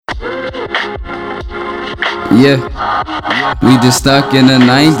Yeah, we just stuck in the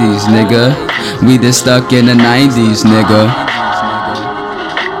 90s, nigga. We just stuck in the 90s, nigga.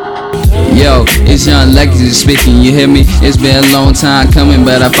 Yo, it's Young Legacy speaking, you hear me? It's been a long time coming,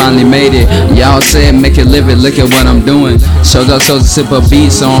 but I finally made it. Y'all said make it live it, look at what I'm doing. Shows up so to sip a beat,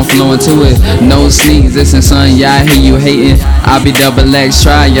 so I'm flowing to it. No sneaks, listen son, yeah I hear you hating. I be double X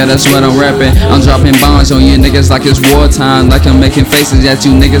try, yeah that's what I'm rapping. I'm dropping bombs on you niggas like it's wartime. Like I'm making faces at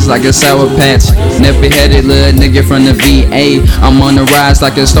you niggas like a Sour Patch. Nappy headed little nigga from the VA. I'm on the rise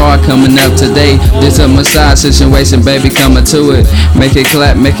like a star coming up today. This a massage situation, baby, coming to it. Make it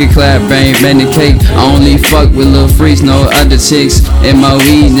clap, bang, bang the cake. I only fuck with little freaks, no other chicks.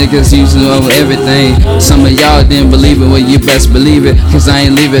 MOE, niggas used to know everything. Some of y'all didn't believe it, well you best believe it. Cause I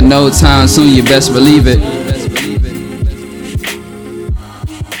ain't leaving no time soon, you best believe it.